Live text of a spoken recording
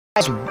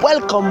Guys,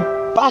 welcome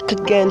back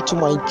again to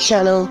my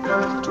channel,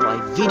 to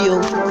my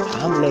video.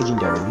 I'm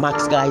Legendary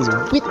Max, guys,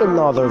 with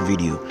another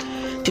video.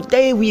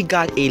 Today we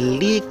got a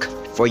leak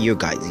for you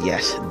guys.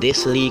 Yes,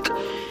 this leak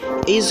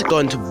is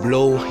going to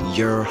blow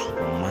your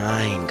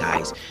mind,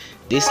 guys.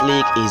 This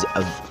leak is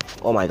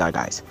oh my god,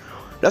 guys.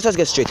 Let's just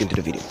get straight into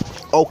the video.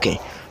 Okay,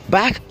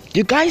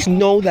 you guys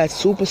know that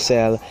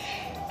Supercell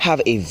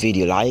have a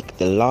video like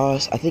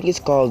I think it's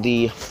called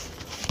the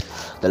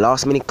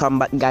last minute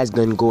combat. Guys,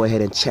 gonna go ahead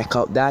and check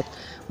out that.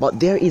 But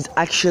there is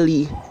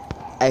actually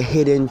a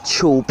hidden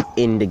troop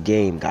in the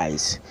game,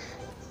 guys.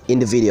 In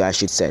the video, I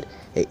should say,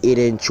 a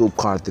hidden troop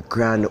called the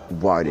Grand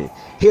Warden.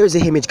 Here's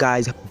the image,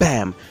 guys.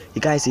 Bam!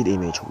 You guys see the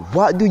image.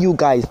 What do you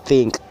guys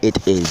think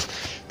it is?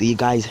 Do you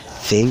guys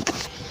think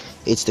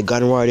it's the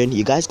Grand Warden?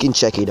 You guys can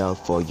check it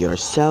out for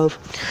yourself.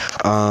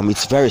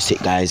 It's very sick,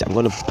 guys. I'm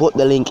gonna put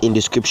the link in the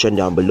description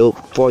down below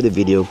for the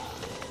video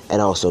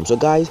and awesome. So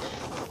guys,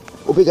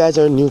 hope you guys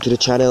are new to the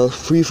channel.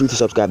 Free to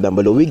subscribe down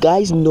below. We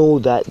guys know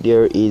that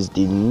there is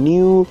the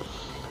new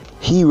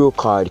hero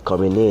card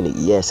coming in.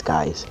 Yes,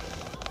 guys,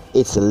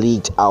 it's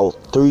leaked out.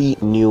 3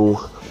 new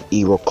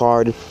hero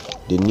card.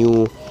 The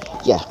new,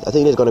 I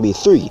think there's gonna be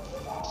three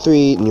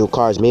new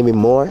cards, maybe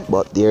more,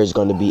 but there's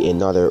gonna be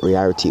another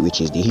rarity,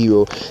 which is the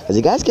hero. As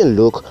you guys can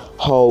look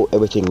how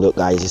everything look,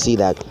 guys, you see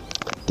that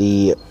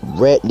the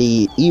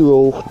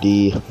hero,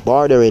 the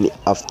bordering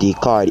of the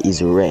card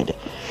is red.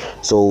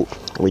 So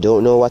we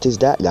don't know what is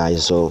that,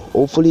 guys. So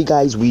hopefully,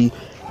 guys,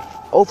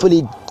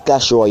 hopefully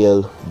Clash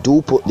Royale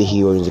do put the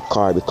hero in the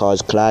card,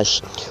 because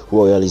Clash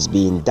Royale is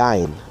being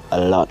dying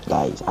a lot,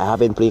 guys. I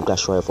haven't played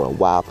Clash Royale for a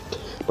while,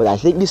 but I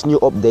think this new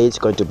update is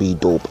going to be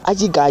dope.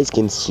 As you guys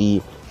can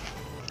see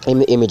in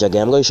the image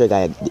again, I'm going to show you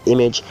guys the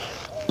image.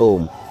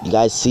 Boom, you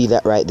guys see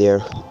that right there?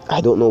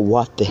 I don't know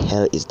what the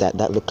hell is that.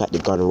 That look like the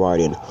Gun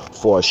Warden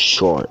for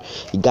sure.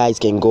 You guys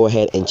can go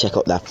ahead and check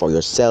out that for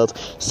yourself.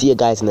 See you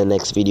guys in the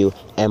next video,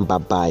 and bye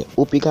bye.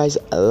 Hope you guys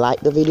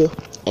like the video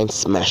and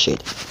smash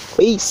it.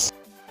 Peace.